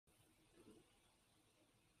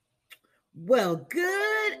Well,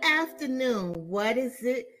 good afternoon. What is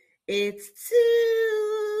it? It's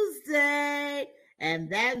Tuesday, and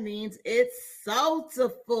that means it's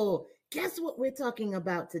Soulful. Guess what we're talking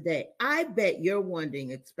about today? I bet you're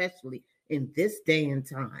wondering, especially in this day and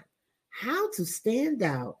time, how to stand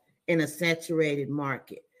out in a saturated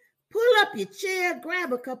market. Pull up your chair,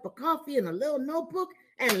 grab a cup of coffee and a little notebook,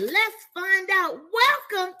 and let's find out.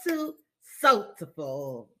 Welcome to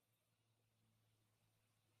Soulful.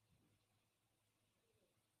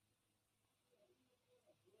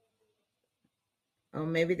 Oh,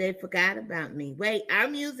 maybe they forgot about me. Wait, our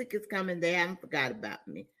music is coming. They haven't forgot about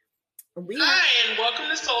me. Hi, and welcome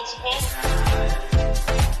to Soulful.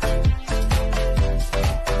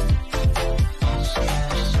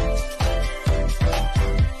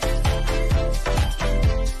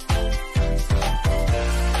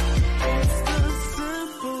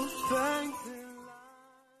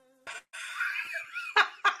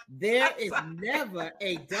 There is never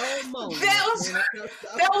a dull moment.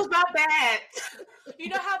 That was my bad. You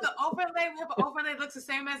know how the overlay, we have an overlay looks the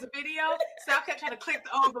same as the video? So I kept trying to click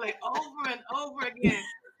the overlay over and over again.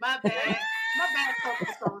 My bad. My bad,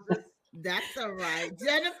 Soulful Soldiers. That's all right.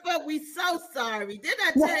 Jennifer, we so sorry. Did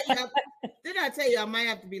I tell you I might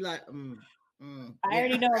have to be like, I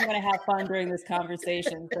already know I'm going to have fun during this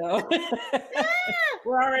conversation. So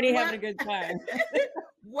we're already having a good time.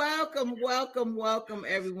 Welcome,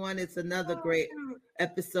 everyone. It's another great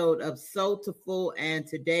episode of Soulful, and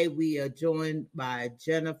today we are joined by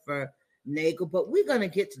Jennifer Nagel. But we're going to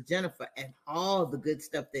get to Jennifer and all the good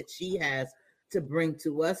stuff that she has to bring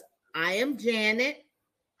to us. I am Janet.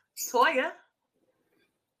 Toya.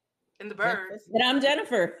 And the bird. And I'm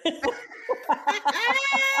Jennifer.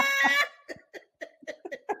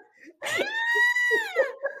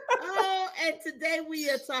 And today we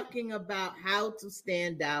are talking about how to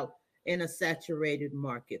stand out in a saturated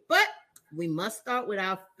market. But we must start with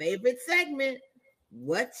our favorite segment,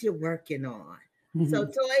 what you working on. So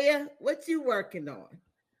Toya, what you working on?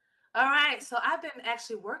 All right, so I've been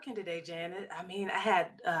actually working today, Janet. I mean, I had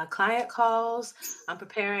client calls. I'm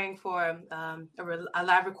preparing for a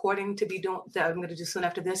live recording that I'm going to do soon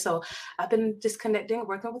after this. So I've been just connecting,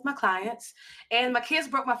 working with my clients. And my kids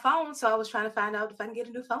broke my phone, so I was trying to find out if I can get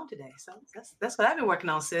a new phone today. So that's what I've been working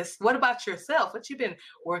on, sis. What about yourself? What you been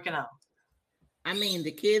working on? I mean,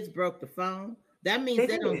 the kids broke the phone. That means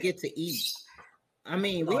they don't get to eat. I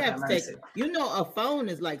mean, we have to take, a phone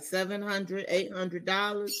is like $700,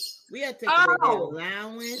 $800. We have to take away their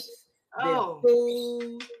allowance, their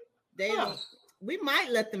food. We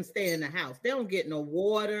might let them stay in the house. They don't get no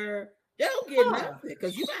water. They don't get nothing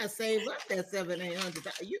because you gotta save up that $700,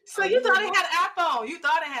 $800. So you thought it had an iPhone? You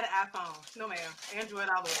thought it had an iPhone? No, ma'am. Android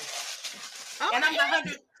all the way. And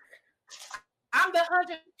I'm the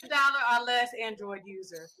 $100 or less Android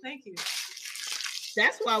user. Thank you.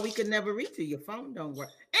 That's why we could never reach you. Your phone don't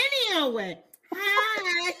work. Anyway,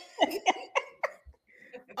 hi.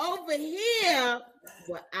 Over here,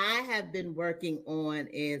 what I have been working on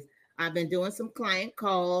is I've been doing some client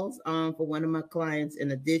calls for one of my clients.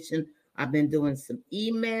 In addition, I've been doing some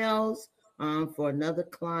emails for another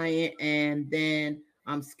client, and then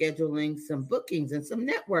I'm scheduling some bookings and some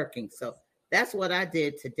networking. So that's what I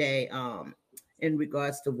did today in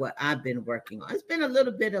regards to what I've been working on. It's been a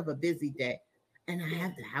little bit of a busy day. And I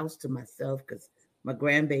have the house to myself because my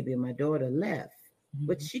grandbaby and my daughter left.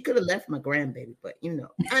 But she could have left my grandbaby, but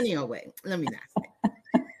anyway, let me not say.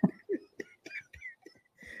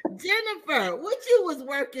 Jennifer, what you was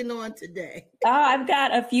working on today? I've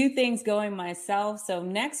got a few things going myself. So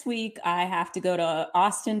next week I have to go to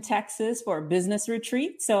Austin, Texas for a business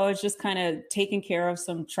retreat. So I was just kind of taking care of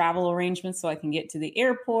some travel arrangements so I can get to the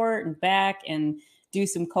airport and back and do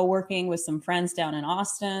some co-working with some friends down in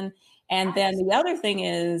Austin. And then the other thing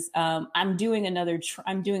is I'm doing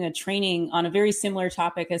a training on a very similar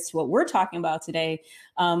topic as to what we're talking about today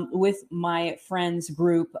with my friends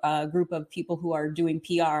group, a group of people who are doing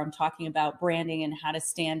PR. I'm talking about branding and how to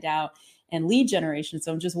stand out and lead generation.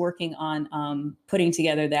 So I'm just working on putting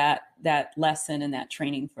together that lesson and that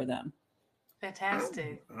training for them.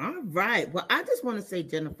 Fantastic. All right. Well, I just want to say,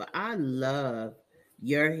 Jennifer, I love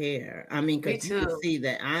your hair. I mean, because you can see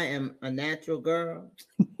that I am a natural girl.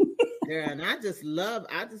 And I just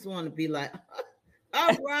want to be like,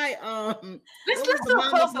 all right. Let's do a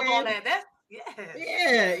close up on that.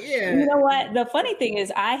 Yeah. You know what? The funny thing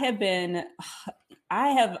is, I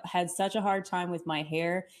have had such a hard time with my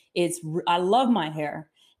hair. I love my hair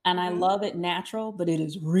and I love it natural, but it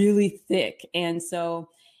is really thick. And so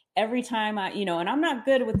every time and I'm not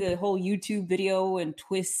good with the whole YouTube video and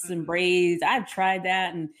twists and braids. I've tried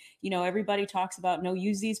that. And, everybody talks about, no,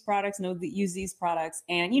 use these products, use these products.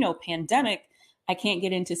 And, pandemic, I can't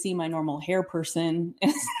get in to see my normal hair person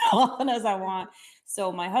as often as I want.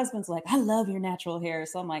 So my husband's like, I love your natural hair.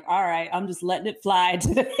 So I'm like, all right, I'm just letting it fly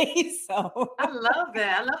today. So I love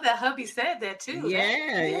that. I love that hubby said that too.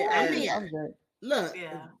 Yeah. I mean, look,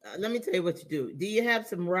 yeah. Let me tell you what you do. Do you have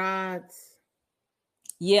some rods?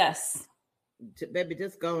 Yes. Baby,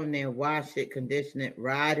 just go in there, wash it, condition it,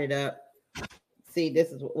 ride it up. See,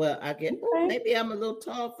 this is I get. Maybe I'm a little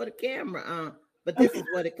tall for the camera, but this is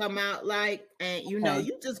what it come out like, and you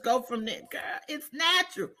just go from there, girl. It's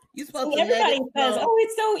natural. You're supposed to. Everybody says, "Oh,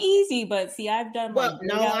 it's so easy," but see, I've done. Well,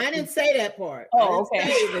 no, I didn't say that part. Oh, okay. I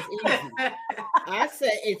didn't say it was easy. I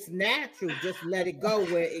said it's natural. Just let it go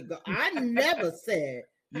where it go. I never said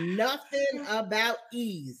nothing about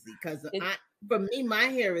easy because for me, my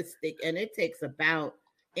hair is thick and it takes about,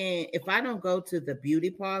 and if I don't go to the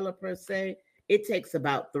beauty parlor per se, it takes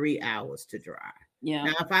about 3 hours to dry. Yeah.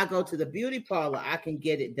 Now, if I go to the beauty parlor, I can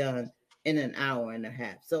get it done in an hour and a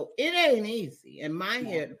half. So it ain't easy. And my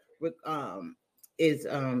hair is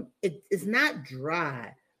it's not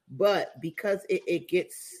dry, but because it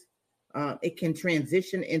gets it can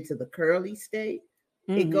transition into the curly state.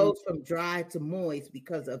 It goes from dry to moist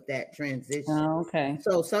because of that transition. Oh, okay.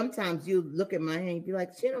 So sometimes you look at my hair and be like,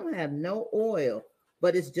 she don't have no oil,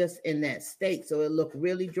 but it's just in that state. So it look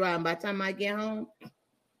really dry. And by the time I get home,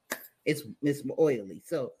 it's oily.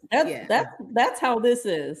 So that's how this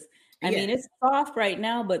is. I mean, it's soft right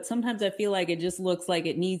now, but sometimes I feel like it just looks like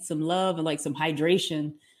it needs some love and like some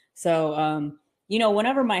hydration. So,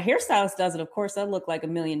 whenever my hairstylist does it, of course, I look like $1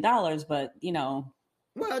 million, but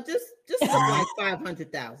Well, just like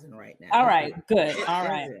 500,000 right now. All right, good. All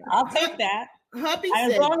right, I'll take that. Hubby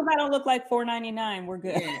as long as I don't look like $4.99, we're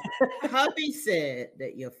good. Yeah. Hubby said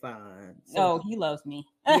that you're fine. So, he loves me.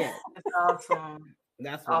 Yeah, that's awesome.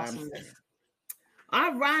 That's what I'm saying.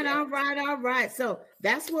 All right. So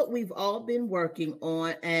that's what we've all been working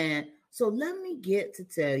on, and so let me get to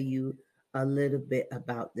tell you a little bit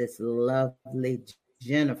about this lovely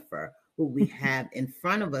Jennifer who we have in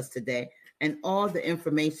front of us today, and all the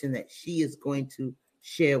information that she is going to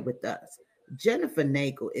share with us. Jennifer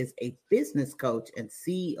Nagel is a business coach and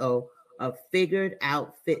CEO of Figured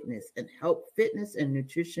Out Fitness and help fitness and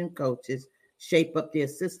nutrition coaches shape up their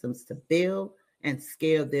systems to build and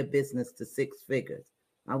scale their business to 6 figures.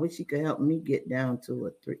 I wish you could help me get down to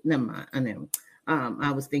a 3. Never mind. I know.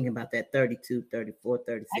 I was thinking about that 32, 34,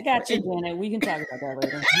 36. I got you, Janet. We can talk about that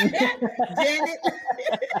later.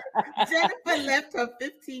 Jennifer left her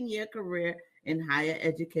 15-year career in higher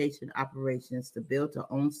education operations to build her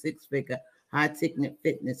own 6-figure high-ticket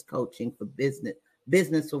fitness coaching for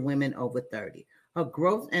business for women over 30. Her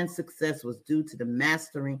growth and success was due to the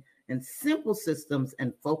mastering and simple systems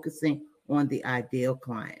and focusing on the ideal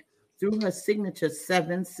client. Through her signature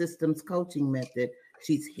 7 systems coaching method,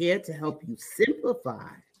 she's here to help you simplify,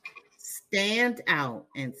 stand out,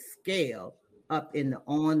 and scale up in the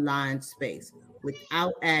online space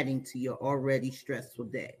without adding to your already stressful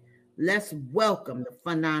day. Let's welcome the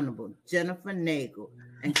phenomenal Jennifer Nagel.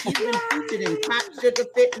 And she's been featured in Pop Sugar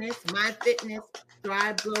Fitness, My Fitness,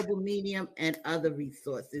 Thrive Global Medium, and other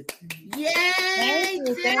resources. Yay!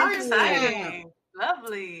 Exciting.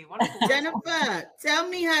 Lovely. Wonderful. Jennifer, tell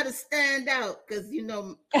me how to stand out, because I ain't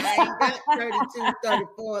got 32,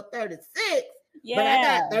 34, 36, but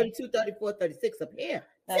I got 32, 34, 36 up here.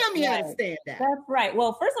 Tell me how to stand out. That's right.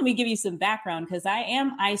 Well, first, let me give you some background, because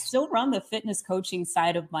I still run the fitness coaching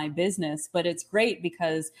side of my business, but it's great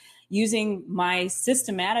because using my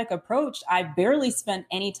systematic approach, I barely spent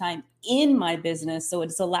any time in my business. So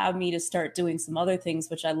it's allowed me to start doing some other things,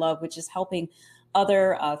 which I love, which is helping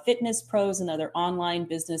other fitness pros and other online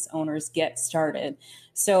business owners get started.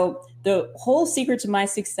 So the whole secret to my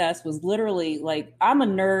success was literally like, I'm a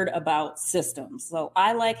nerd about systems. So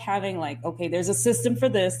I like having okay, there's a system for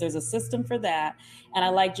this, there's a system for that. And I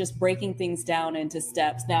like just breaking things down into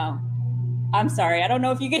steps. Now, I'm sorry, I don't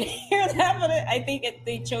know if you can hear that, but I think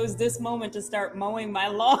they chose this moment to start mowing my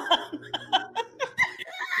lawn.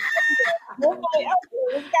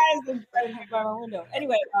 This guy's by my window.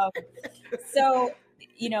 Anyway, so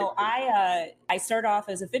I started off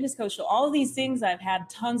as a fitness coach. So all of these things, I've had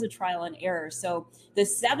tons of trial and error. So the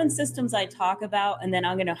 7 systems I talk about, and then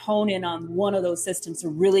I'm going to hone in on one of those systems to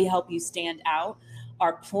really help you stand out,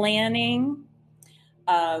 are planning,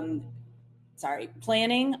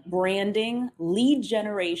 branding, lead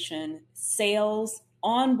generation, sales,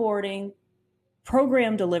 onboarding,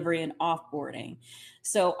 program delivery and offboarding.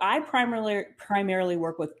 So I primarily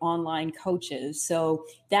work with online coaches. So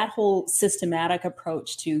that whole systematic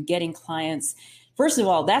approach to getting clients, first of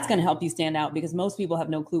all, that's going to help you stand out because most people have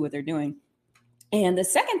no clue what they're doing. And the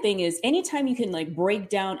second thing is anytime you can like break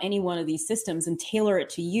down any one of these systems and tailor it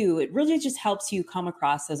to you, it really just helps you come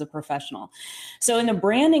across as a professional. So in the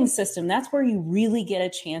branding system, that's where you really get a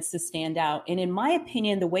chance to stand out. And in my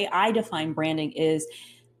opinion, the way I define branding is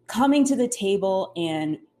coming to the table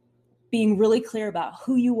and being really clear about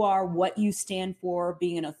who you are, what you stand for,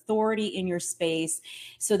 being an authority in your space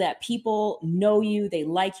so that people know you, they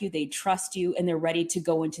like you, they trust you, and they're ready to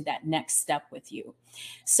go into that next step with you.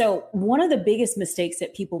 So one of the biggest mistakes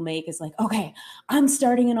that people make is like, okay, I'm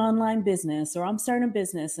starting an online business or I'm starting a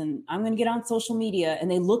business and I'm going to get on social media,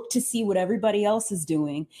 and they look to see what everybody else is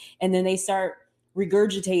doing. And then they start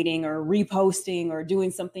regurgitating or reposting or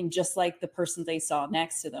doing something just like the person they saw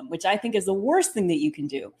next to them, which I think is the worst thing that you can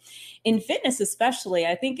do. In fitness, especially,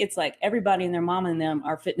 I think it's like everybody and their mom and them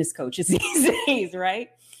are fitness coaches these days, right?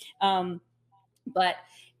 But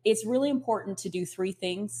it's really important to do three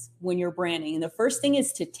things when you're branding. And the first thing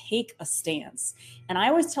is to take a stance. And I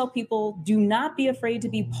always tell people, do not be afraid to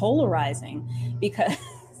be polarizing because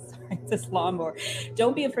this lawnmower.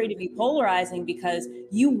 Don't be afraid to be polarizing because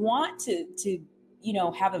you want to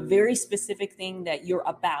have a very specific thing that you're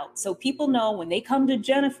about. So people know when they come to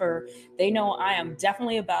Jennifer, they know I am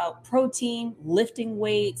definitely about protein, lifting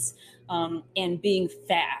weights, and being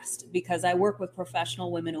fast, because I work with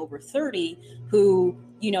professional women over 30 who,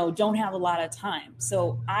 don't have a lot of time.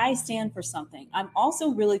 So I stand for something. I'm also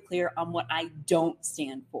really clear on what I don't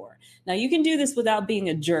stand for. Now you can do this without being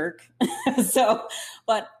a jerk.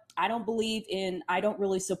 But I don't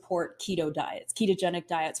really support ketogenic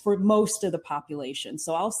diets for most of the population.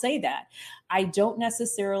 So I'll say that. I don't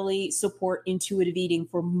necessarily support intuitive eating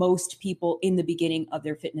for most people in the beginning of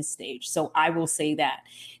their fitness stage. So I will say that.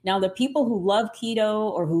 Now, the people who love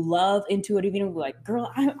keto or who love intuitive eating will be like,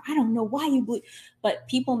 girl, I don't know why you believe, but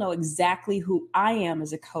people know exactly who I am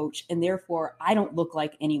as a coach, and therefore I don't look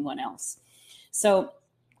like anyone else. So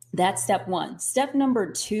that's step one. Step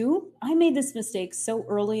number two, I made this mistake so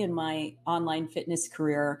early in my online fitness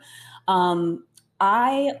career.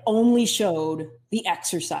 I only showed the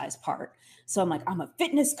exercise part. So I'm like, I'm a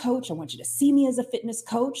fitness coach. I want you to see me as a fitness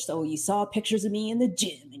coach. So you saw pictures of me in the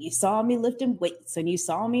gym, and you saw me lifting weights, and you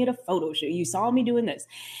saw me at a photo shoot. You saw me doing this.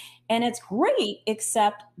 And it's great,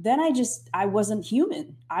 except then I wasn't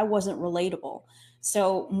human. I wasn't relatable.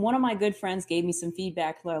 So one of my good friends gave me some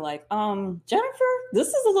feedback. They're like, Jennifer, this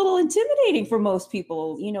is a little intimidating for most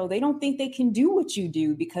people. They don't think they can do what you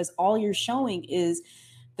do because all you're showing is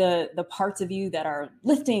the parts of you that are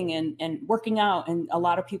lifting and working out. And a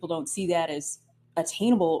lot of people don't see that as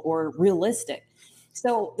attainable or realistic.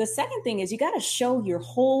 So the second thing is you got to show your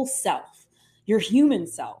whole self, your human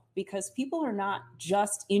self, because people are not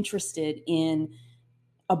just interested in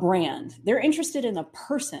a brand. They're interested in a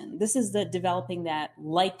person. This is the developing that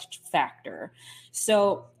liked factor.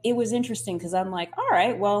 So it was interesting because I'm like, all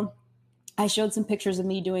right, well, I showed some pictures of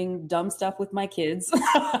me doing dumb stuff with my kids,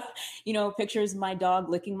 pictures of my dog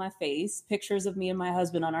licking my face, pictures of me and my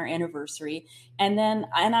husband on our anniversary. And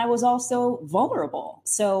I was also vulnerable.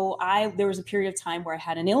 So there was a period of time where I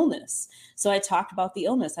had an illness. So I talked about the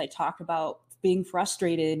illness. I talked about being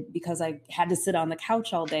frustrated because I had to sit on the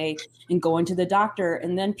couch all day and go into the doctor.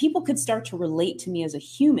 And then people could start to relate to me as a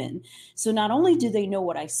human. So not only do they know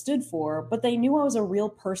what I stood for, but they knew I was a real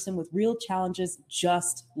person with real challenges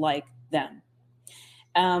just like them.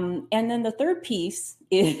 And then the third piece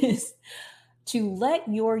is to let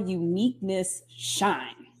your uniqueness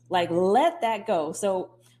shine, like let that go.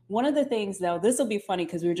 So one of the things, though, this will be funny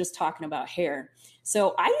because we were just talking about hair.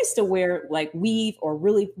 So I used to wear like weave or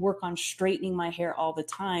really work on straightening my hair all the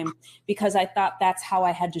time because I thought that's how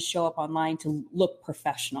I had to show up online to look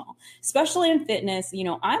professional, especially in fitness.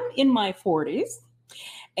 I'm in my 40s,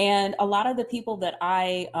 and a lot of the people that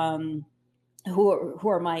I who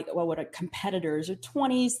are my competitors are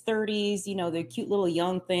 20s, 30s, they're cute little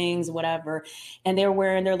young things, whatever. And they're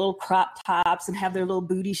wearing their little crop tops and have their little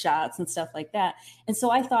booty shots and stuff like that. And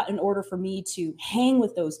so I thought in order for me to hang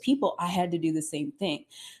with those people, I had to do the same thing.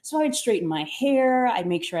 So I'd straighten my hair. I'd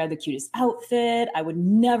make sure I had the cutest outfit. I would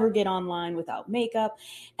never get online without makeup.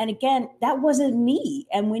 And again, that wasn't me.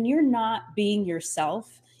 And when you're not being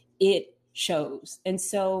yourself, it shows. And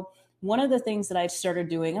so one of the things that I started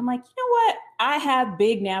doing, I'm like, you know what? I have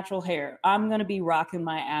big natural hair. I'm going to be rocking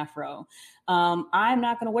my afro. I'm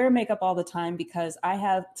not going to wear makeup all the time because I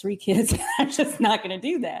have 3 kids. I'm just not going to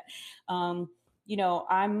do that.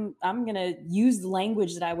 I'm going to use the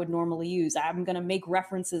language that I would normally use. I'm going to make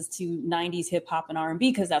references to 90s hip hop and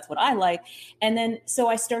R&B because that's what I like. And then, so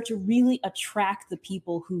I start to really attract the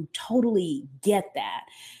people who totally get that.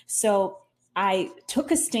 So I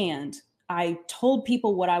took a stand. I told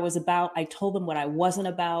people what I was about. I told them what I wasn't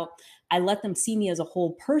about. I let them see me as a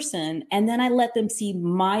whole person. And then I let them see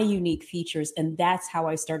my unique features. And that's how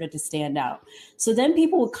I started to stand out. So then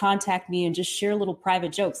people would contact me and just share little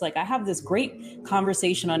private jokes. Like I have this great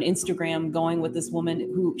conversation on Instagram going with this woman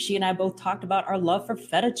who she and I both talked about our love for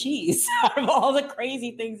feta cheese out of all the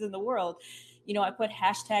crazy things in the world. I put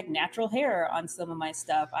hashtag natural hair on some of my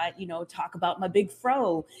stuff. I, talk about my big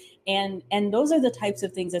fro. And those are the types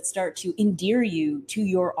of things that start to endear you to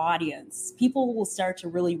your audience. People will start to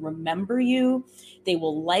really remember you. They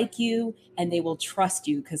will like you and they will trust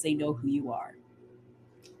you because they know who you are.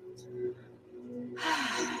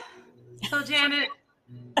 So Janet,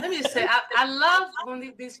 let me just say, I love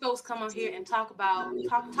when these folks come on here and talk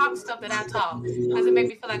stuff that I talk because it makes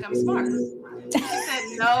me feel like I'm smart. She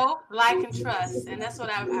said, know, like, and trust. And that's what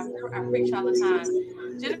I preach all the time.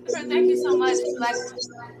 Jennifer, thank you so much. Like,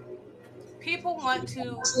 people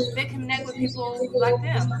they connect with people like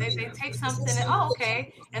them. They take something and,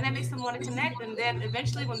 okay. And that makes them want to connect. And then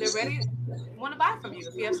eventually when they're ready, want to buy from you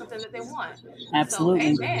if you have something that they want.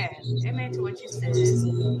 Absolutely. So amen to what you said.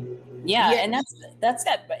 Yeah, and that's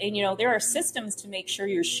that. And there are systems to make sure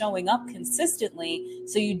you're showing up consistently,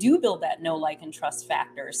 so you do build that know, like, and trust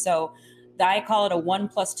factor. So I call it a 1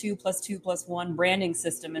 + 2 + 2 + 1 branding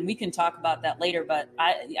system, and we can talk about that later. But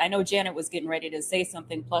I know Janet was getting ready to say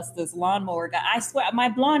something. Plus this lawnmower guy. I swear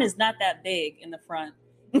my lawn is not that big in the front.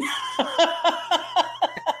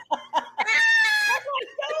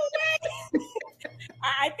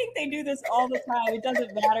 I think they do this all the time. It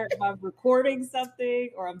doesn't matter if I'm recording something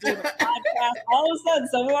or I'm doing a podcast. All of a sudden,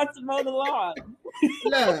 someone wants to mow the lawn.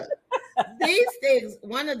 Look, these things,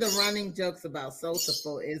 one of the running jokes about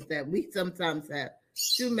Soulful is that we sometimes have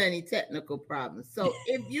too many technical problems. So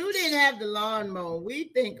if you didn't have the lawn mown, we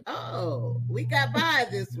think, oh, we got by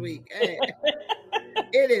this week. Hey,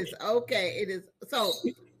 it is okay. It is. So,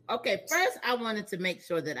 okay, first I wanted to make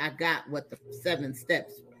sure that I got what the 7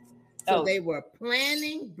 steps were. So they were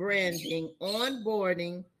planning, branding,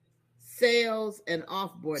 onboarding, sales, and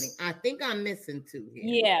offboarding. I think I'm missing 2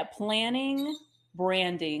 here. Yeah, planning,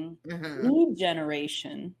 branding, lead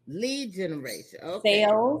generation, okay.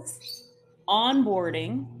 Sales,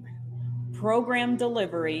 onboarding, program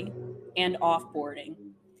delivery, and offboarding.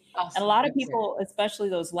 Awesome. And a lot of people, especially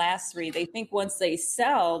those last 3, they think once they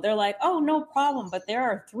sell, they're like, oh, no problem. But there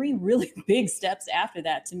are 3 really big steps after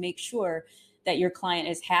that to make sure that your client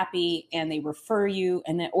is happy and they refer you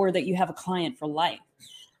or that you have a client for life.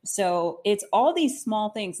 So it's all these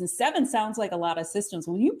small things. And 7 sounds like a lot of systems.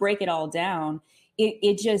 When you break it all down,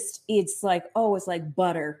 it's like, oh, it's like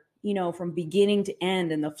butter, from beginning to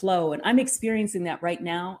end and the flow. And I'm experiencing that right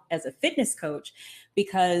now as a fitness coach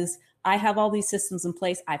because I have all these systems in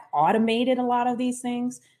place. I've automated a lot of these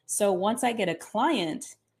things. So once I get a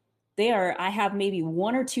client I have maybe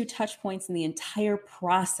 1 or 2 touch points in the entire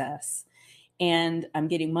process. And I'm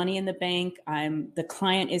getting money in the bank. The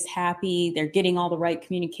client is happy. They're getting all the right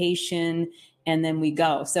communication, and then we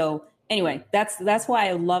go. So anyway, that's why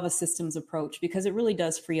I love a systems approach because it really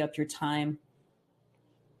does free up your time.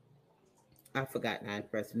 I forgot I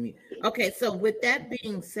pressed mute. Okay, so with that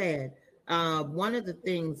being said, one of the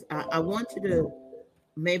things I want you to,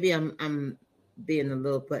 maybe I'm being a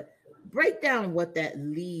little, but break down what that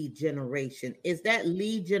lead generation is. That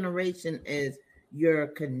lead generation is you're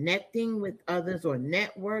connecting with others or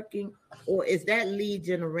networking, or is that lead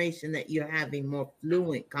generation that you're having more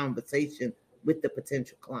fluent conversation with the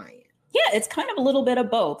potential client? Yeah, it's kind of a little bit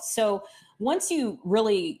of both. So once you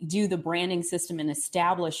really do the branding system and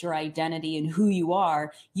establish your identity and who you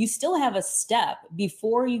are, you still have a step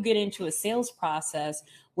before you get into a sales process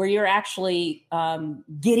where you're actually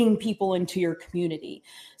getting people into your community.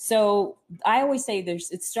 So I always say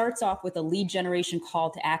it starts off with a lead generation call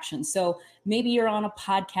to action. So maybe you're on a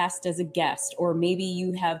podcast as a guest, or maybe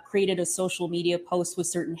you have created a social media post with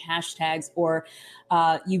certain hashtags, or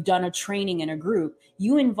you've done a training in a group.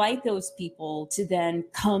 You invite those people to then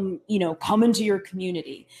come into your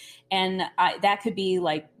community. And that could be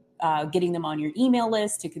like getting them on your email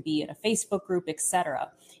list. It could be in a Facebook group,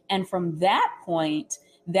 etc. And from that point,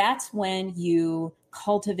 that's when you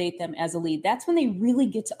cultivate them as a lead. That's when they really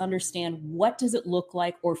get to understand what does it look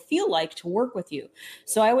like or feel like to work with you.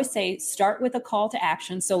 So I always say, start with a call to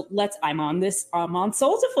action. So I'm on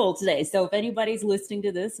Soulful today. So if anybody's listening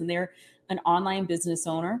to this and they're an online business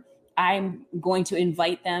owner, I'm going to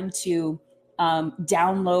invite them to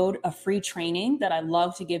download a free training that I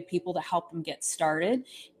love to give people to help them get started.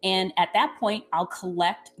 And at that point, I'll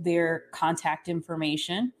collect their contact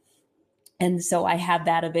information. And so I have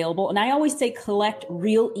that available. And I always say collect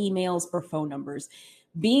real emails or phone numbers.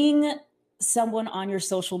 Being someone on your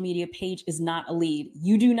social media page is not a lead.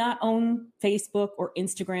 You do not own Facebook or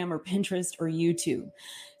Instagram or Pinterest or YouTube.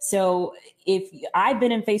 So if I've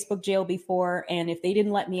been in Facebook jail before, and if they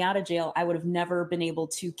didn't let me out of jail, I would have never been able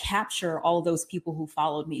to capture all those people who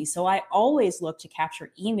followed me. So I always look to capture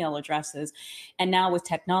email addresses. And now with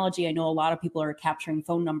technology, I know a lot of people are capturing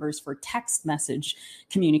phone numbers for text message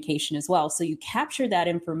communication as well. So you capture that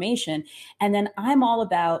information. And then I'm all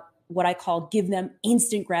about what I call give them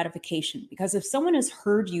instant gratification. Because if someone has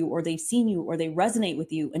heard you or they've seen you or they resonate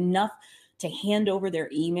with you enough to hand over their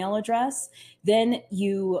email address, then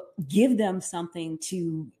you give them something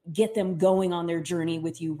to get them going on their journey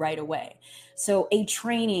with you right away. So a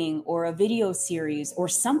training or a video series or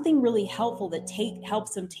something really helpful that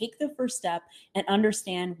helps them take the first step and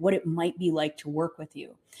understand what it might be like to work with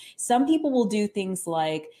you. Some people will do things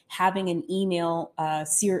like having an email, a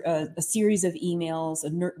series of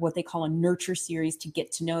emails, what they call a nurture series to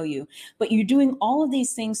get to know you. But you're doing all of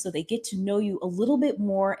these things so they get to know you a little bit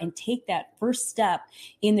more and take that first step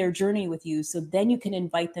in their journey with you. So then you can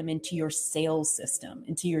invite them into your sales system,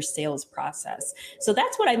 into your sales process. So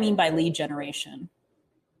that's what I mean by lead generation.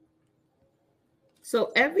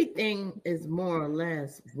 So everything is more or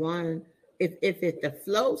less one. If the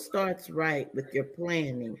flow starts right with your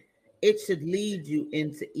planning, it should lead you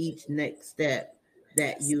into each next step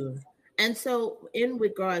that you. And so in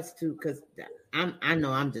regards to, because I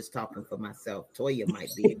know I'm just talking for myself. Toya might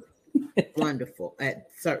be wonderful at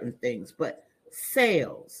certain things, but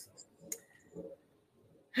sales.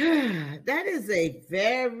 That is a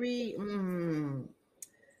very,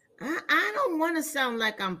 I don't want to sound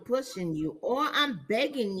like I'm pushing you or I'm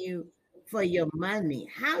begging you for your money.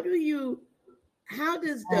 How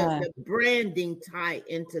does the branding tie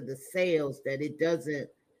into the sales that it doesn't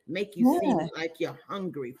make you seem like you're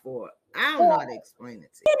hungry for it? I don't know how to explain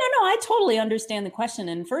it to you. No, I totally understand the question.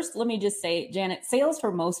 And first, let me just say, Janet, sales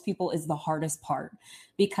for most people is the hardest part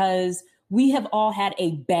because we have all had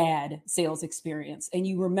a bad sales experience. And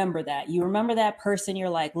you remember that. You remember that person. You're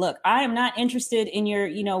like, look, I am not interested in your,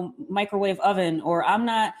 microwave oven, or I'm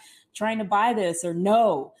not trying to buy this, or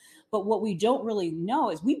no. But what we don't really know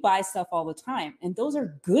is we buy stuff all the time. And those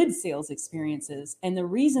are good sales experiences. And the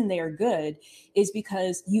reason they are good is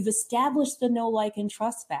because you've established the know, like, and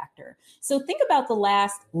trust factor. So think about the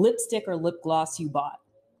last lipstick or lip gloss you bought.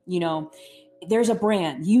 There's a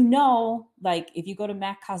brand, like if you go to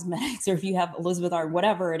MAC Cosmetics or if you have Elizabeth Art,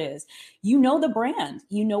 whatever it is, the brand,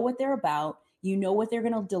 what they're about, what they're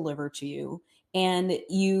going to deliver to you. And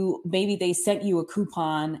maybe they sent you a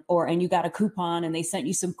coupon and you got a coupon and they sent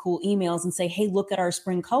you some cool emails and say, hey, look at our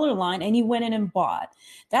spring color line. And you went in and bought.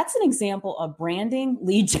 That's an example of branding,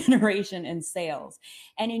 lead generation, and sales.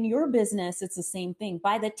 And in your business, it's the same thing.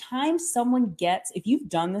 By the time someone if you've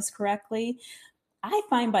done this correctly, I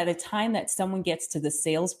find by the time that someone gets to the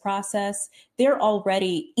sales process, they're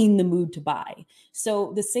already in the mood to buy.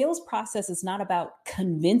 So the sales process is not about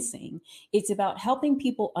convincing. It's about helping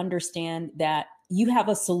people understand that you have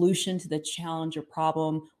a solution to the challenge or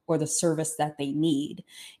problem or the service that they need.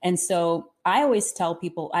 And so I always tell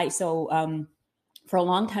people, for a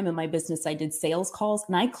long time in my business, I did sales calls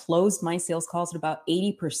and I closed my sales calls at about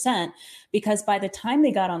 80% because by the time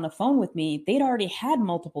they got on the phone with me, they'd already had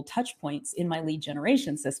multiple touch points in my lead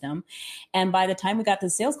generation system. And by the time we got to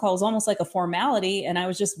the sales call, it was almost like a formality and I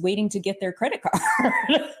was just waiting to get their credit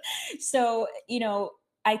card. So,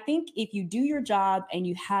 I think if you do your job and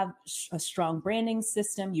you have a strong branding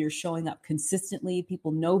system, you're showing up consistently,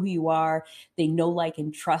 people know who you are, they know, like,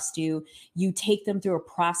 and trust you, you take them through a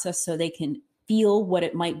process so they can feel what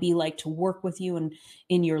it might be like to work with you and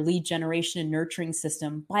in your lead generation and nurturing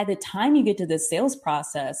system. By the time you get to the sales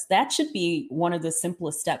process, that should be one of the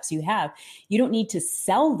simplest steps you have. You don't need to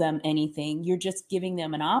sell them anything. You're just giving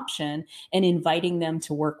them an option and inviting them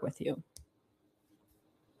to work with you.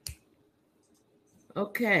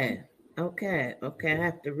 Okay. I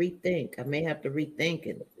have to rethink. I may have to rethink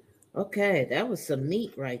it. Okay. That was some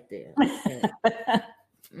meat right there. Okay.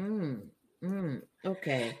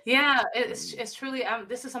 Okay. Yeah, it's truly,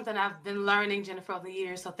 this is something I've been learning, Jennifer, over the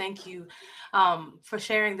years. So thank you for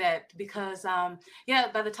sharing that because,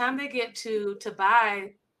 by the time they get to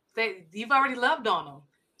buy, you've already loved on them,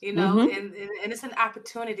 and it's an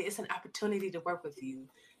opportunity. It's an opportunity to work with you,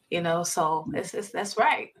 so that's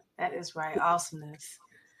right. That is right. Awesomeness.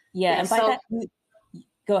 Yeah. And by that,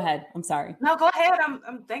 Go ahead. I'm sorry. No, go ahead.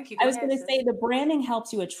 Thank you. I was going to say the branding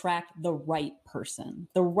helps you attract the right person.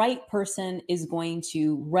 The right person is going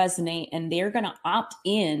to resonate and they're going to opt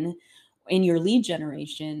in your lead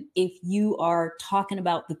generation if you are talking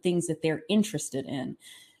about the things that they're interested in.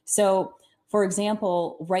 So, for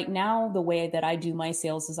example, right now, the way that I do my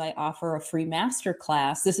sales is I offer a free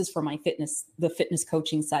masterclass. This is for the fitness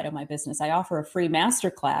coaching side of my business. I offer a free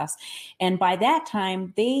masterclass. And by that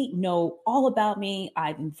time, they know all about me.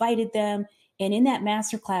 I've invited them. And in that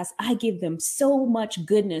masterclass, I give them so much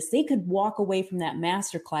goodness. They could walk away from that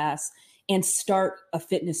masterclass and start a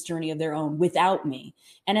fitness journey of their own without me.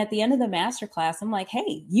 And at the end of the masterclass, I'm like,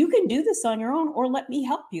 hey, you can do this on your own or let me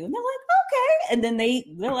help you. And they're like, okay. And then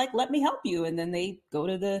they're like, let me help you. And then they go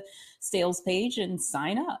to the sales page and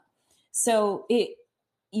sign up. So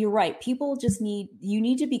you're right. People you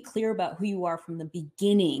need to be clear about who you are from the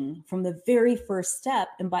beginning, from the very first step.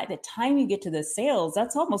 And by the time you get to the sales,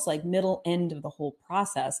 that's almost like middle end of the whole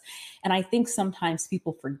process. And I think sometimes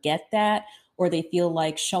people forget that, or they feel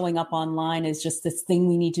like showing up online is just this thing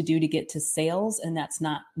we need to do to get to sales. And that's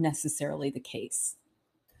not necessarily the case.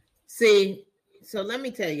 See, so let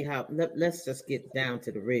me tell you how, let's just get down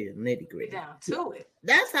to the real nitty gritty. Down to it.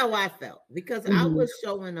 That's how I felt because I was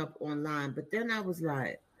showing up online, but then I was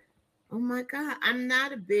like, oh my God, I'm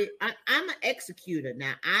not I'm an executor.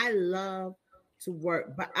 Now I love to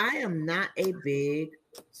work, but I am not a big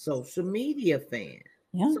social media fan.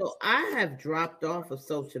 Yeah. So I have dropped off of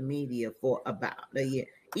social media for about a year.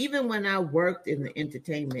 Even when I worked in the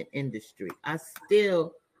entertainment industry, I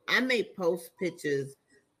may post pictures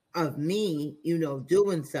of me,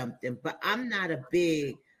 doing something, but I'm not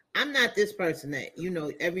this person that,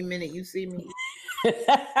 every minute you see me.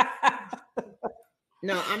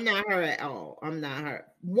 No, I'm not her at all. I'm not her.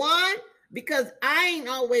 One, because I ain't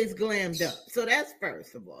always glammed up. So that's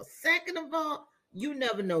first of all. Second of all, you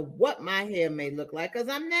never know what my hair may look like because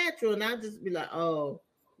I'm natural and I'll just be like, oh,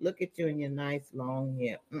 look at you and your nice long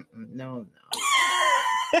hair. No.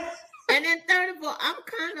 And then third of all, I'm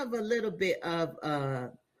kind of a little bit of,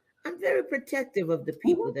 I'm very protective of the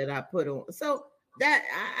people that I put on. So that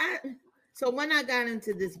so when I got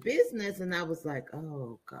into this business and I was like,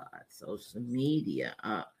 oh God, social media.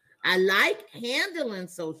 I like handling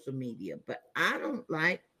social media, but I don't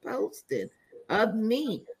like posting of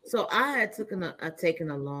me. So I had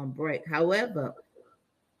taken a long break. However,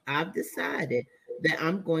 I've decided that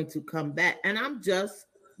I'm going to come back and I'm just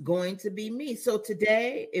going to be me. So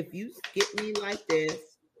today, if you get me like this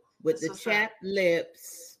with the chapped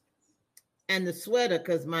lips and the sweater,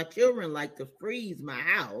 because my children like to freeze my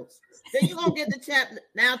house, then you're going to get the chapped.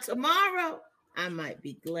 Now tomorrow, I might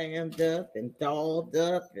be glammed up and dolled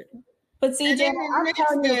up. But see, Jen, I'm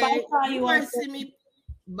telling you, if I saw you might see me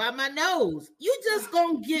by my nose. You just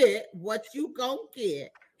gonna get what you gonna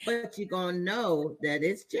get, but you're gonna know that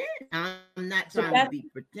it's Jen. I'm not trying to be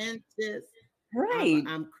pretentious. Right.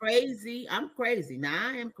 I'm crazy. Now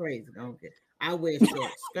I am crazy. I wear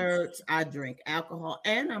short skirts. I drink alcohol,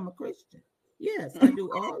 and I'm a Christian. Yes, I do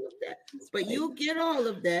all of that. But you'll get all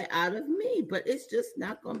of that out of me. But it's just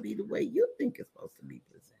not gonna be the way you think it's supposed to be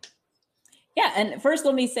presented. Yeah. And first,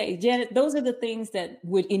 let me say, Janet, those are the things that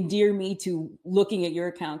would endear me to looking at your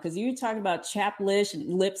account. Because you're talking about chapped lips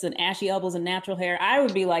and ashy elbows and natural hair. I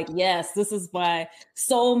would be like, yes, this is my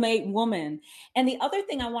soulmate woman. And the other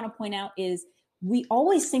thing I want to point out is we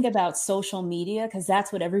always think about social media because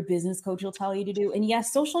that's what every business coach will tell you to do. And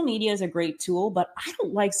yes, social media is a great tool, but I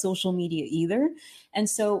don't like social media either. And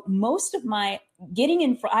so most of my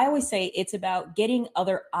I always say it's about getting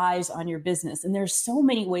other eyes on your business. And there's so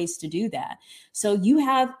many ways to do that. So you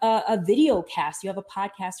have a video cast, you have a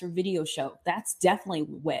podcast or video show. That's definitely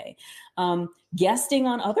a way. Guesting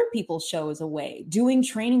on other people's shows a way. Doing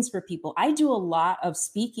trainings for people. I do a lot of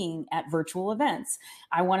speaking at virtual events.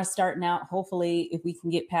 I want to start now, hopefully, if we can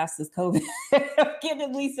get past this COVID, get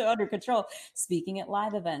at least under control, speaking at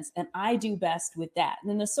live events. And I do best with that. And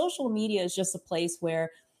then the social media is just a place where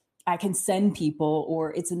I can send people,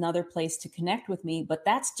 or it's another place to connect with me, but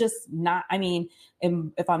that's just not,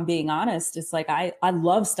 if I'm being honest, it's like, I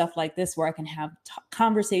love stuff like this where I can have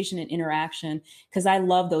conversation and interaction because I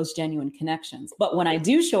love those genuine connections. But when I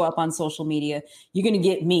do show up on social media, you're going to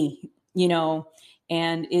get me,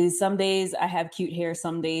 and some days I have cute hair,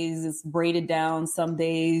 some days it's braided down, some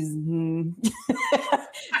days, some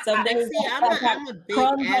days I'm a big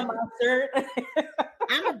on my shirt.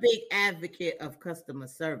 I'm a big advocate of customer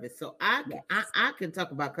service. So I can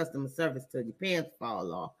talk about customer service till your pants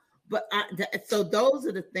fall off. But so those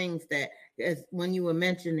are the things that, as when you were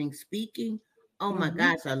mentioning speaking, oh my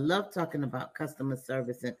gosh, I love talking about customer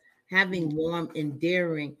service and having warm,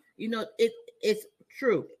 endearing, it's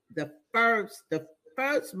true. The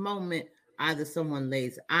first moment either someone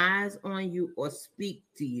lays eyes on you or speak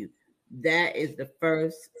to you, that is the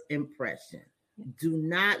first impression. Do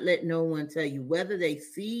not let no one tell you whether they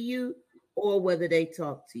see you or whether they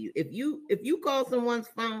talk to you. If you call someone's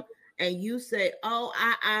phone and you say, "Oh,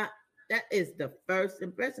 I," that is the first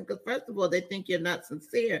impression. Because first of all, they think you're not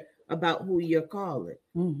sincere about who you're calling.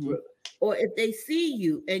 Mm-hmm. Or if they see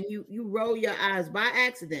you and you roll your eyes by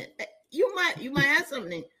accident, you might have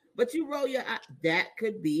something, but you roll your eye. That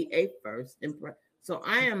could be a first impression. So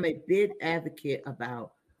I am a big advocate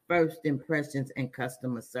about first impressions and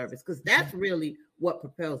customer service, because that's really what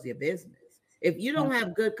propels your business. If you don't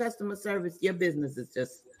have good customer service, your business is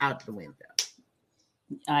just out the window.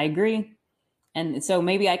 I agree. And so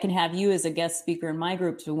maybe I can have you as a guest speaker in my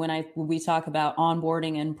group to when we talk about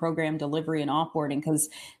onboarding and program delivery and offboarding, because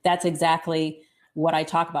that's exactly what I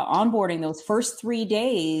talk about. Onboarding, those first 3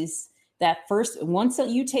 days, once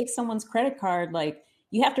you take someone's credit card, like,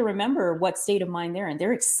 you have to remember what state of mind they're in.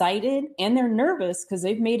 They're excited and they're nervous because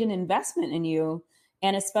they've made an investment in you.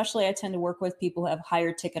 And especially I tend to work with people who have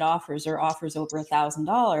higher ticket offers or offers over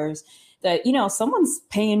 $1,000 that, someone's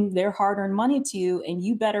paying their hard-earned money to you, and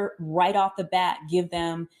you better right off the bat give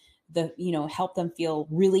them help them feel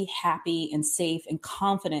really happy and safe and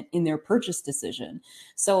confident in their purchase decision.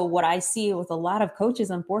 So what I see with a lot of coaches,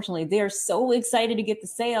 unfortunately, they're so excited to get the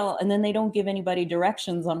sale, and then they don't give anybody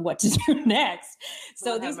directions on what to do next.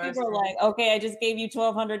 So these people are like, okay, I just gave you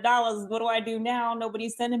 $1,200. What do I do now?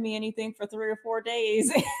 Nobody's sending me anything for 3 or 4 days.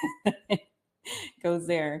 Goes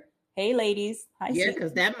there. Hey, ladies. Hi. Yeah,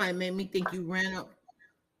 because that might make me think you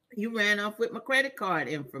ran off with my credit card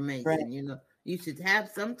information. Right. You should have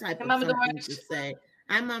some type of something to say.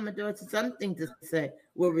 I'm Mama Dorsey, something to say.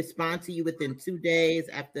 We'll respond to you within 2 days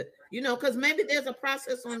after, because maybe there's a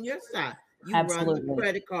process on your side. You Absolutely. Run the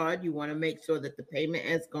credit card. You want to make sure that the payment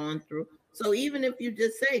has gone through. So even if you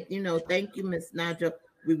just say, thank you, Miss Naja,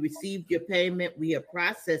 we received your payment. We are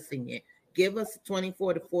processing it. Give us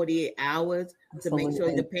 24 to 48 hours Absolutely. To make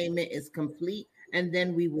sure the payment is complete. And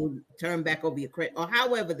then we will turn back over your credit, or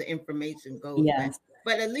however the information goes back.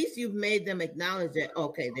 But at least you've made them acknowledge that,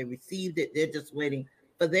 okay, they received it. They're just waiting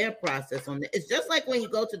for their process on it. It's just like when you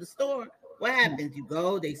go to the store. What happens? You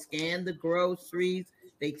go, they scan the groceries.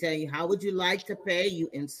 They tell you, how would you like to pay? You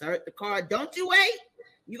insert the card. Don't you wait.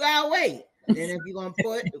 You got to wait. And then if you're going to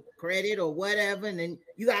put credit or whatever, and then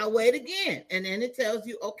you got to wait again. And then it tells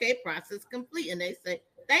you, okay, process complete. And they say,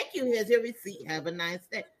 thank you. Here's your receipt. Have a nice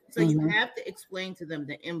day. So you have to explain to them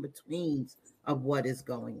the in-betweens of what is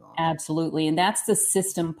going on. Absolutely. And that's the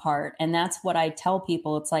system part. And that's what I tell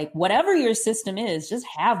people. It's like, whatever your system is, just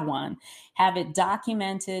have one. Have it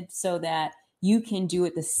documented so that you can do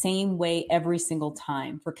it the same way every single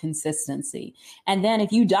time for consistency. And then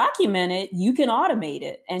if you document it, you can automate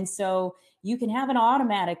it. And so you can have an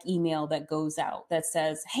automatic email that goes out that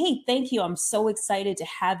says, hey, thank you. I'm so excited to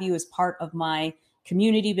have you as part of my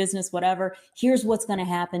community business, whatever. Here's what's going to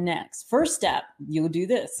happen next. First step, you'll do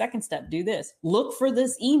this. Second step, do this. Look for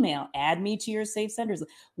this email. Add me to your safe senders,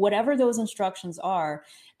 whatever those instructions are.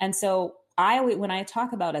 And so when I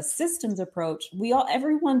talk about a systems approach,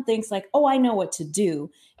 everyone thinks like, oh, I know what to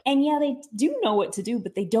do. And yeah, they do know what to do,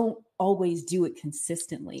 but they don't always do it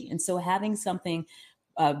consistently. And so having something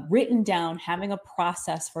written down, having a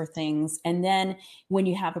process for things. And then when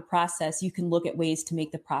you have a process, you can look at ways to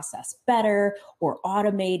make the process better or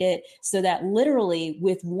automate it so that literally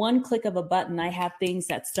with one click of a button, I have things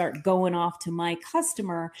that start going off to my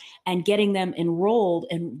customer and getting them enrolled,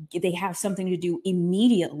 and they have something to do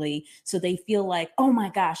immediately. So they feel like, oh my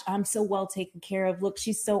gosh, I'm so well taken care of. Look,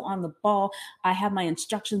 she's so on the ball. I have my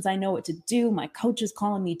instructions. I know what to do. My coach is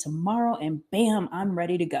calling me tomorrow, and bam, I'm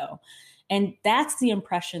ready to go. And that's the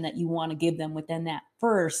impression that you want to give them within that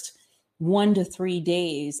first 1 to 3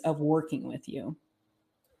 days of working with you.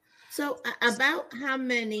 So about how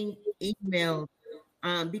many emails,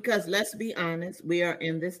 because let's be honest, we are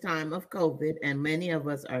in this time of COVID, and many of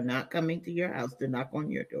us are not coming to your house to knock on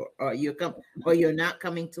your door, or you're not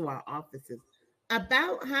coming to our offices.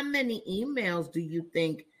 About how many emails do you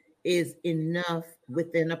think is email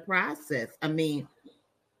within a process? I mean,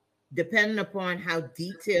 depending upon how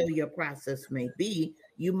detailed your process may be,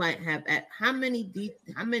 you might have how many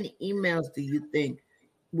emails do you think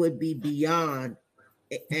would be beyond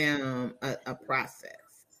a process?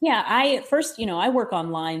 Yeah, I work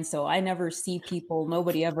online, so I never see people.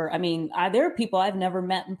 Nobody ever. I mean, there are people I've never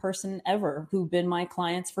met in person ever who've been my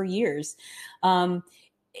clients for years.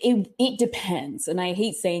 it depends. And I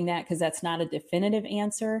hate saying that because that's not a definitive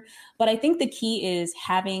answer. But I think the key is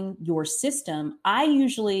having your system. I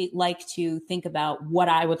usually like to think about what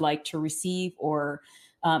I would like to receive or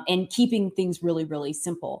and keeping things really, really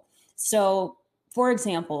simple. So, for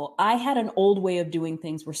example, I had an old way of doing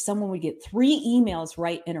things where someone would get 3 emails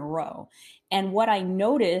right in a row. And what I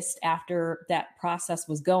noticed after that process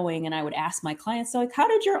was going, and I would ask my clients, so like, how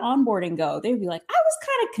did your onboarding go? They would be like, I was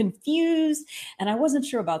kind of confused and I wasn't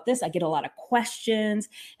sure about this. I get a lot of questions.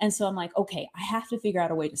 And so I'm like, okay, I have to figure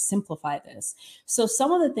out a way to simplify this. So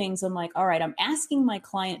some of the things I'm like, all right, I'm asking my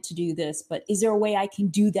client to do this, but is there a way I can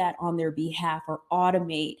do that on their behalf or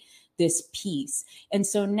automate this piece? And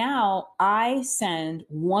so now I send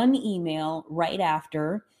one email right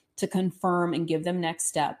after to confirm and give them next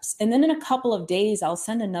steps. And then in a couple of days, I'll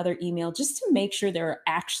send another email just to make sure they're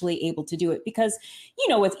actually able to do it. Because, you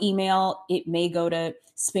know, with email, it may go to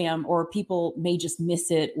spam or people may just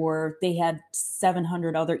miss it, or they had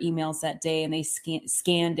 700 other emails that day and they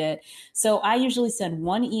scanned it. So I usually send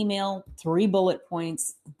one email, 3 bullet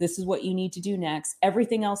points. This is what you need to do next.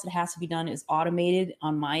 Everything else that has to be done is automated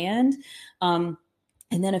on my end.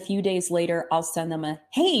 And then a few days later, I'll send them a,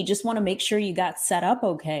 hey, just want to make sure you got set up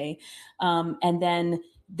okay. And then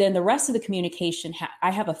the rest of the communication,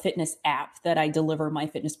 I have a fitness app that I deliver my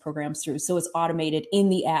fitness programs through. So it's automated in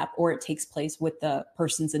the app, or it takes place with the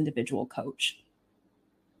person's individual coach.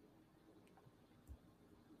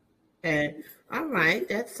 And all right,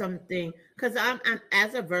 that's something, because I'm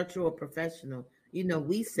as a virtual professional, you know,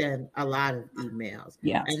 we send a lot of emails.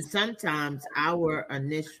 Yeah. And sometimes our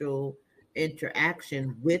initial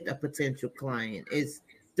interaction with a potential client is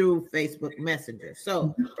through Facebook Messenger.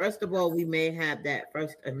 So first of all, we may have that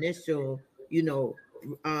first initial, you know,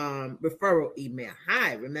 referral email.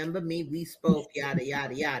 Hi, remember me? We spoke, yada,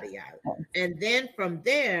 yada, yada, yada. And then from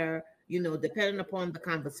there, you know, depending upon the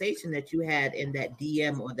conversation that you had in that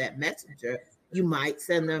DM or that messenger, you might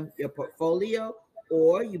send them your portfolio,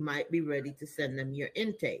 or you might be ready to send them your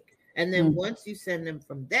intake. And then once you send them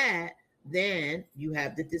from that, then you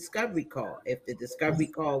have the discovery call. If the discovery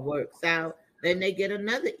call works out, then they get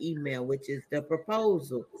another email, which is the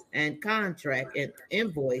proposal and contract and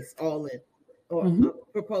invoice all in, or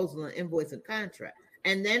proposal and invoice and contract.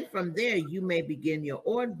 And then from there, you may begin your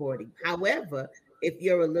onboarding. However, if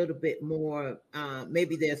you're a little bit more,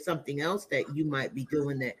 maybe there's something else that you might be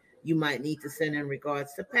doing that you might need to send in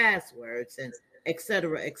regards to passwords and et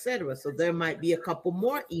cetera, et cetera. So there might be a couple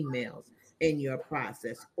more emails in your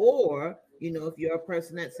process. Or, you know, if you're a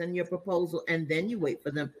person that sends your proposal and then you wait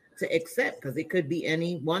for them to accept, because it could be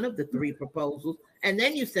any one of the 3 proposals, and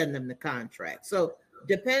then you send them the contract. So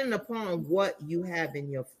depending upon what you have in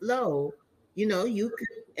your flow, you know, you could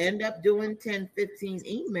end up doing 10, 15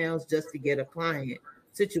 emails just to get a client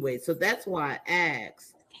situated. So that's why I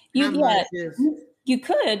asked how much is... You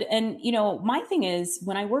could. And, you know, my thing is,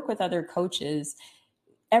 when I work with other coaches,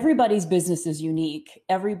 everybody's business is unique.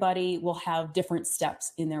 Everybody will have different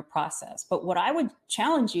steps in their process. But what I would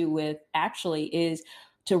challenge you with actually is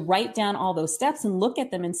to write down all those steps and look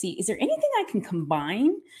at them and see, is there anything I can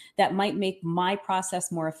combine that might make my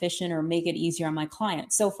process more efficient or make it easier on my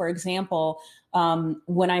client? So for example,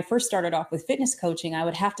 when I first started off with fitness coaching, I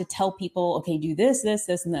would have to tell people, okay, do this, this,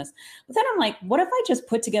 this, and this. But then I'm like, what if I just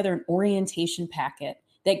put together an orientation packet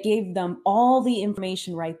that gave them all the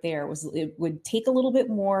information right there? It would take a little bit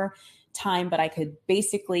more time, but I could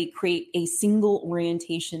basically create a single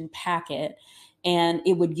orientation packet, and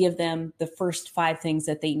it would give them the first 5 things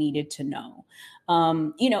that they needed to know.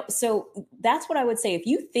 You know, so that's what I would say. If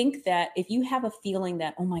you think that, if you have a feeling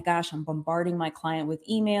that, oh my gosh, I'm bombarding my client with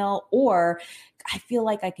email, or I feel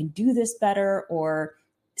like I can do this better, or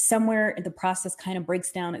somewhere the process kind of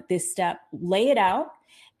breaks down at this step, lay it out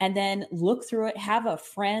and then look through it. Have a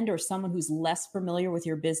friend or someone who's less familiar with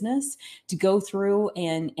your business to go through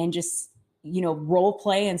and just, you know, role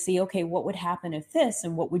play and see, okay, what would happen if this,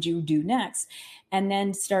 and what would you do next? And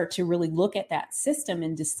then start to really look at that system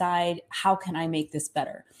and decide, how can I make this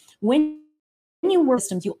better? When you work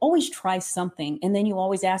systems, you always try something, and then you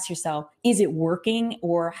always ask yourself, is it working,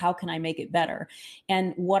 or how can I make it better?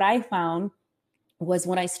 And what I found was,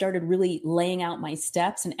 when I started really laying out my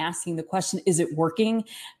steps and asking the question, is it working?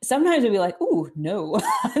 Sometimes I'd be like, ooh, no.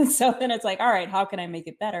 And so then it's like, all right, how can I make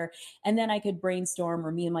it better? And then I could brainstorm,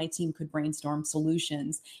 or me and my team could brainstorm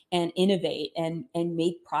solutions and innovate and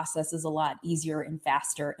make processes a lot easier and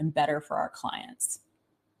faster and better for our clients.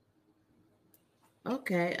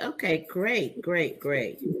 Okay, great.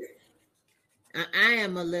 I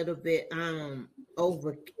am a little bit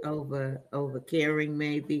over caring,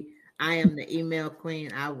 maybe. I am the email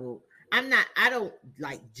queen. I don't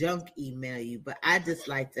like junk email you, but I just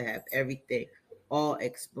like to have everything all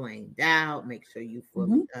explained out, make sure you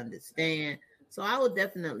fully understand. So I will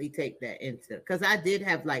definitely take that into, because I did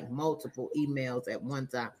have like multiple emails at one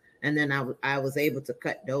time, and then I was able to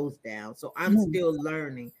cut those down. So I'm still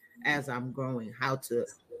learning as I'm growing how to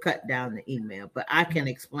cut down the email, but I can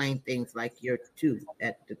explain things like your two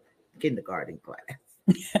at the kindergarten class.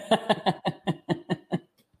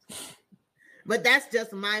 But that's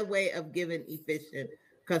just my way of giving efficient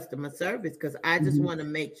customer service, because I just want to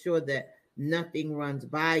make sure that nothing runs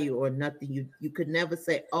by you, or nothing you could never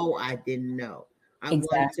say, oh, I didn't know. I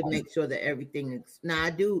wanted to make sure that everything is, now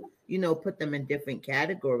I do, put them in different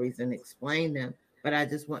categories and explain them, but I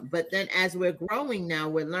just want, but then as we're growing now,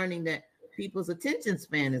 we're learning that people's attention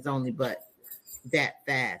span is only but that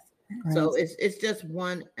fast. Right. So it's just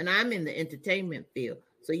one, and I'm in the entertainment field.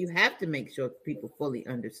 So you have to make sure people fully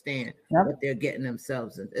understand what they're getting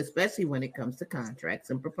themselves in, especially when it comes to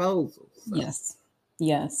contracts and proposals. So.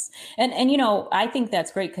 Yes. And I think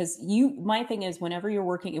that's great, because my thing is, whenever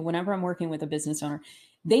I'm working with a business owner,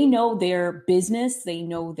 they know their business, they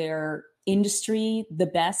know their industry the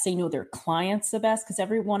best, they know their clients the best, because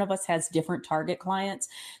every one of us has different target clients.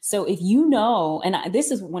 So if and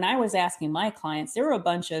this is when I was asking my clients, there were a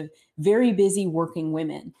bunch of very busy working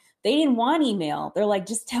women. They didn't want email. They're like,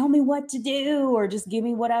 just tell me what to do, or just give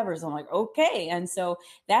me whatever. So I'm like, okay. And so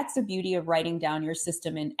that's the beauty of writing down your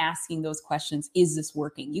system and asking those questions. Is this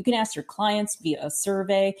working? You can ask your clients via a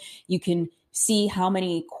survey. You can see how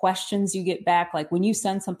many questions you get back. Like when you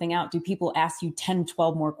send something out, do people ask you 10,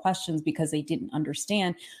 12 more questions because they didn't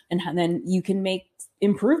understand? And then you can make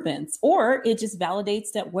improvements, or it just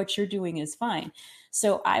validates that what you're doing is fine.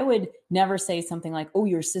 So I would never say something like, oh,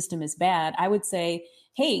 your system is bad. I would say,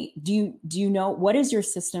 hey, do you know what is your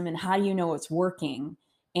system and how do you know it's working?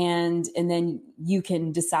 And then you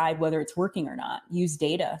can decide whether it's working or not. Use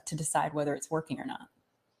data to decide whether it's working or not.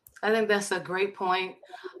 I think that's a great point,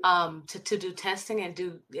 to do testing and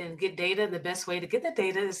get data. The best way to get the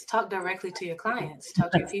data is talk directly to your clients,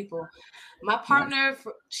 talk to your people. My partner,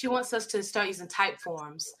 she wants us to start using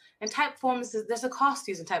Typeforms. And Typeforms, there's a cost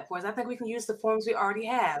to using Typeforms. I think we can use the forms we already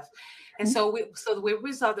have. And so the way we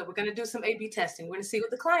resolved that, we're going to do some A/B testing. We're going to see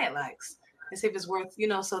what the client likes and see if it's worth,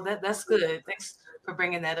 so that's good. Thanks for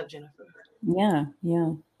bringing that up, Jennifer. Yeah.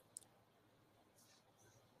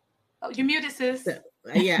 Oh, you're muted, sis.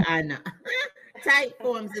 Yeah, I know.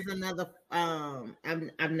 Typeforms is another. I'm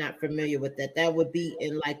not familiar with that. That would be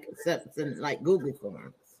in like something like Google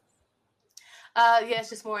Forms. Yeah, it's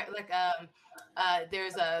just more like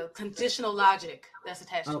there's a conditional logic that's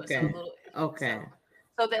attached to it.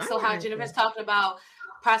 So how Jennifer's talking about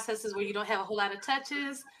processes where you don't have a whole lot of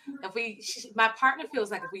touches. My partner feels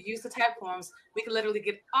like if we use the Typeforms, we can literally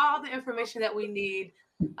get all the information that we need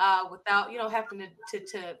without having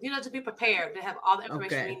to be prepared to have all the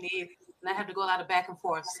information we need, and not have to go a lot of back and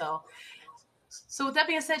forth. So with that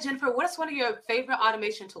being said, Jennifer, what is one of your favorite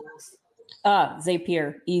automation tools?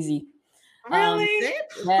 Zapier, easy. Really?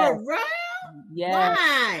 For real?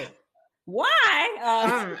 Yeah.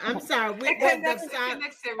 Why? I'm sorry. I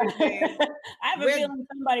have a feeling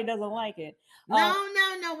somebody doesn't like it. No.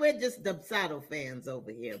 We're just Dubsado fans over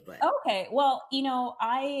here. But okay. Well,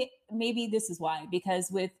 maybe this is why,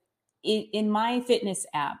 because in my fitness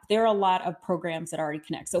app, there are a lot of programs that already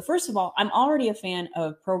connect. So first of all, I'm already a fan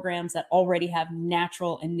of programs that already have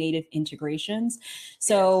natural and native integrations.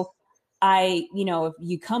 So if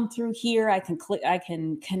you come through here, I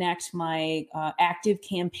can connect my active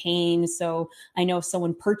campaign. So I know if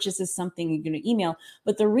someone purchases something, you're going to email.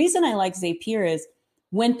 But the reason I like Zapier is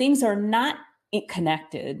when things are not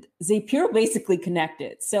connected, Zapier basically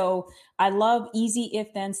connected. So I love easy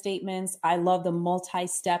if-then statements. I love the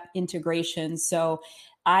multi-step integration. So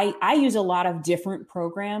I use a lot of different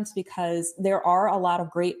programs because there are a lot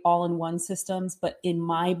of great all-in-one systems, but in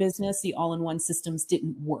my business, the all-in-one systems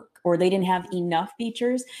didn't work, or they didn't have enough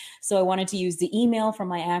features. So I wanted to use the email from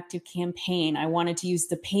my active campaign. I wanted to use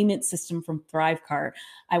the payment system from Thrivecart.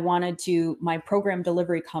 My program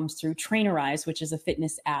delivery comes through Trainerize, which is a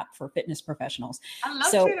fitness app for fitness professionals. I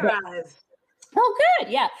love Trainerize. Oh, good.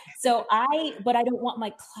 Yeah. But I don't want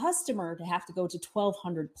my customer to have to go to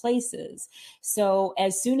 1,200 places. So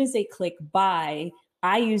as soon as they click buy,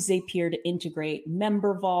 I use Zapier to integrate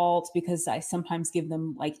Member Vault, because I sometimes give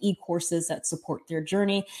them like e-courses that support their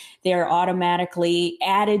journey. They're automatically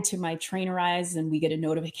added to my Trainerize, and we get a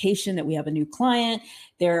notification that we have a new client.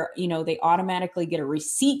 They automatically get a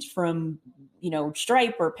receipt from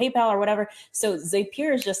Stripe or PayPal or whatever. So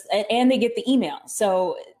Zapier is and they get the email.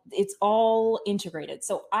 So it's all integrated.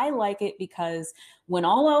 So I like it because when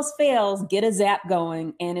all else fails, get a Zap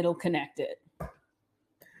going and it'll connect it.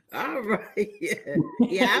 All right.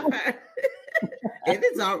 Yeah. I've heard. It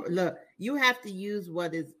is all, look, you have to use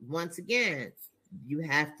what is, once again, you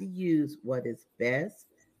have to use what is best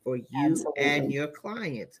for you Absolutely. and your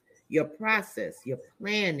clients. Your process, your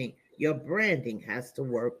planning, your branding has to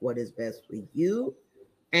work what is best for you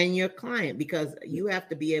and your client, because you have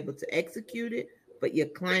to be able to execute it, but your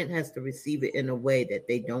client has to receive it in a way that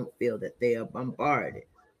they don't feel that they are bombarded.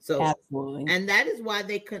 So, Absolutely. and that is why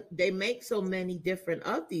they make so many different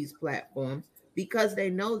of these platforms, because they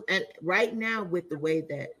know. And right now, with the way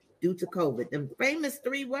that, due to COVID, the famous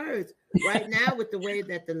 3 words, right now with the way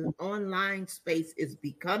that the online space is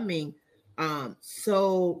becoming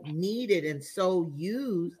so needed and so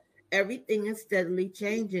used, everything is steadily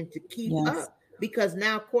changing to keep up, because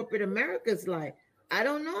now corporate America is like, I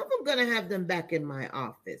don't know if I'm going to have them back in my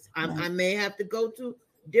office. I may have to go to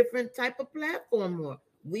different type of platform, or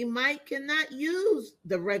we cannot use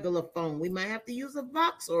the regular phone. We might have to use a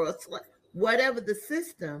Vox or a whatever the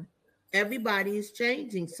system. Everybody is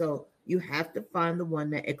changing. So you have to find the one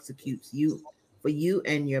that executes you for you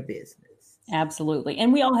and your business. Absolutely.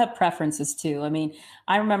 And we all have preferences too. I mean,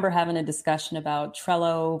 I remember having a discussion about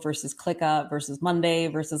Trello versus ClickUp versus Monday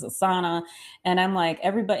versus Asana. And I'm like,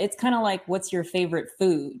 everybody, it's kind of like, what's your favorite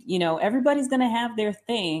food? You know, everybody's going to have their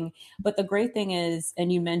thing. But the great thing is,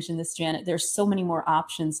 and you mentioned this, Janet, there's so many more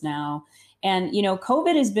options now. And, you know,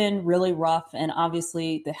 COVID has been really rough. And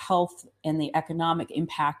obviously the health and the economic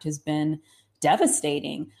impact has been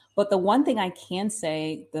devastating. But the one thing I can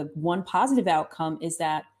say, the one positive outcome is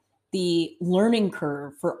that the learning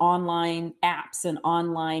curve for online apps and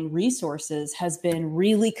online resources has been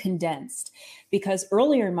really condensed, because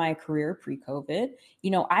earlier in my career, pre-COVID,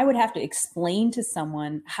 you know, I would have to explain to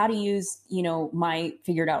someone how to use, you know, my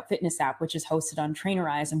Figured Out Fitness app, which is hosted on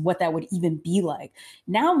Trainerize, and what that would even be like.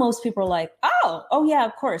 Now, most people are like, oh yeah,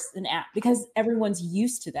 of course, an app, because everyone's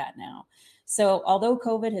used to that now. So although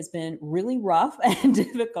COVID has been really rough and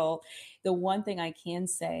difficult, the one thing I can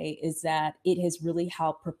say is that it has really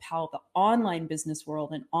helped propel the online business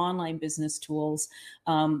world and online business tools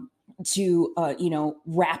to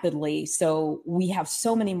rapidly. So we have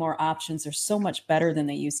so many more options. They're so much better than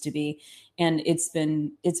they used to be, and it's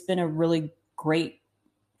been a really great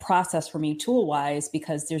process for me tool wise,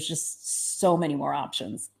 because there's just so many more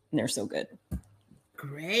options and they're so good.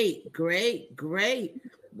 Great.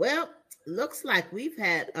 Well, looks like we've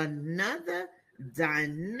had another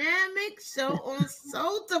dynamic show on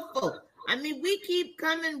Soulful. I mean, we keep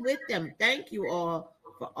coming with them. Thank you all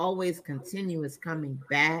for always continuous coming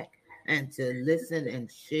back and to listen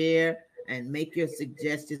and share and make your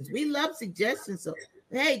suggestions. We love suggestions. So,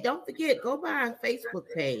 hey, don't forget, go by our Facebook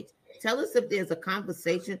page. Tell us if there's a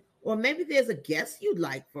conversation, or maybe there's a guest you'd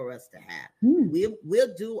like for us to have.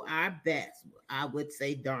 We'll do our best. I would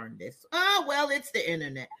say darndest. Oh, well, it's the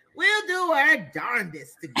internet. We'll do our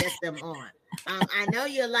darndest to get them on. I know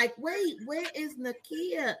you're like, wait, where is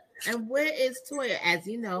Nakia and where is Toya? As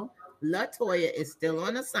you know, LaToya is still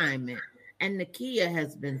on assignment, and Nakia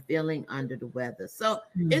has been feeling under the weather. So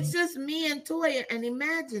it's just me and Toya. And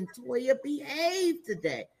imagine Toya behaved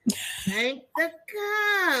today. Thank the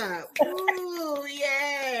God. Ooh,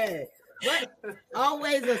 yeah. But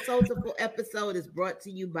always a Soulful episode is brought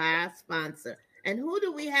to you by our sponsor. And who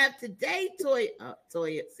do we have today, Toya?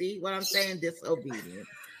 Toya, see what I'm saying? Disobedient.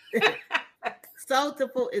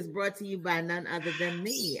 Soulful is brought to you by none other than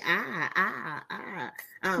me.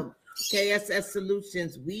 KSS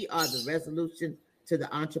Solutions. We are the resolution to the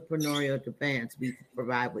entrepreneurial demands. We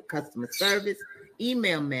provide with customer service,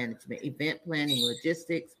 email management, event planning,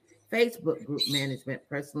 logistics, Facebook group management,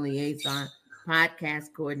 personal liaison,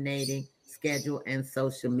 podcast coordinating, schedule, and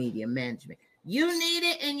social media management. You need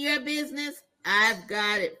it in your business? I've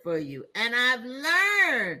got it for you. And I've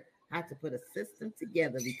learned how to put a system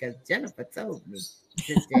together because Jennifer told me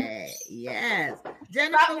today. Yes.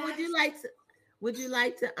 Jennifer, would you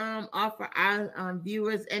like to offer our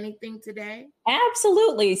viewers anything today?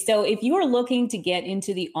 Absolutely. So if you are looking to get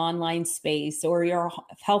into the online space, or you're a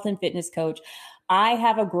health and fitness coach, I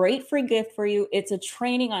have a great free gift for you. It's a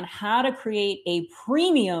training on how to create a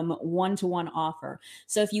premium one-to-one offer.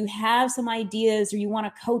 So if you have some ideas, or you want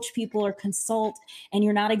to coach people or consult, and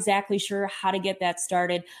you're not exactly sure how to get that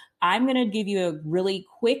started, I'm going to give you a really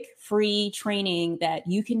quick free training that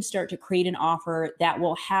you can start to create an offer that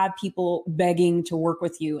will have people begging to work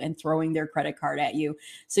with you and throwing their credit card at you.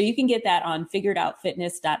 So you can get that on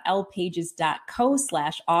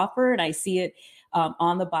figuredoutfitness.lpages.co/offer. And I see it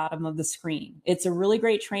on the bottom of the screen. It's a really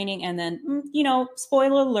great training. And then,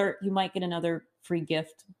 spoiler alert, you might get another free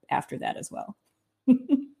gift after that as well.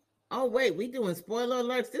 Oh, wait, we doing spoiler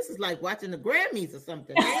alerts. This is like watching the Grammys or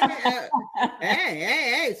something.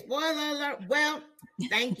 Hey, spoiler alert. Well,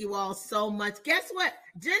 thank you all so much. Guess what?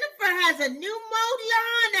 Jennifer has a new mowed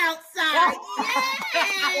lawn outside.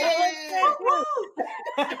 Yay!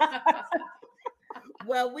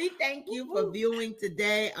 Well, we thank you for viewing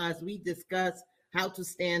today as we discuss how to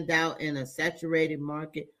stand out in a saturated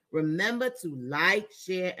market. Remember to like,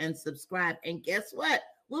 share, and subscribe. And guess what?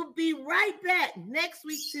 We'll be right back next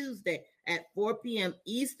week, Tuesday at 4 p.m.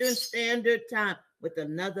 Eastern Standard Time with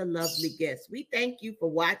another lovely guest. We thank you for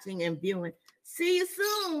watching and viewing. See you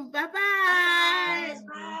soon. Bye-bye. Bye.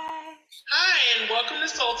 Hi, and welcome to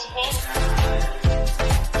Soul to Pulse.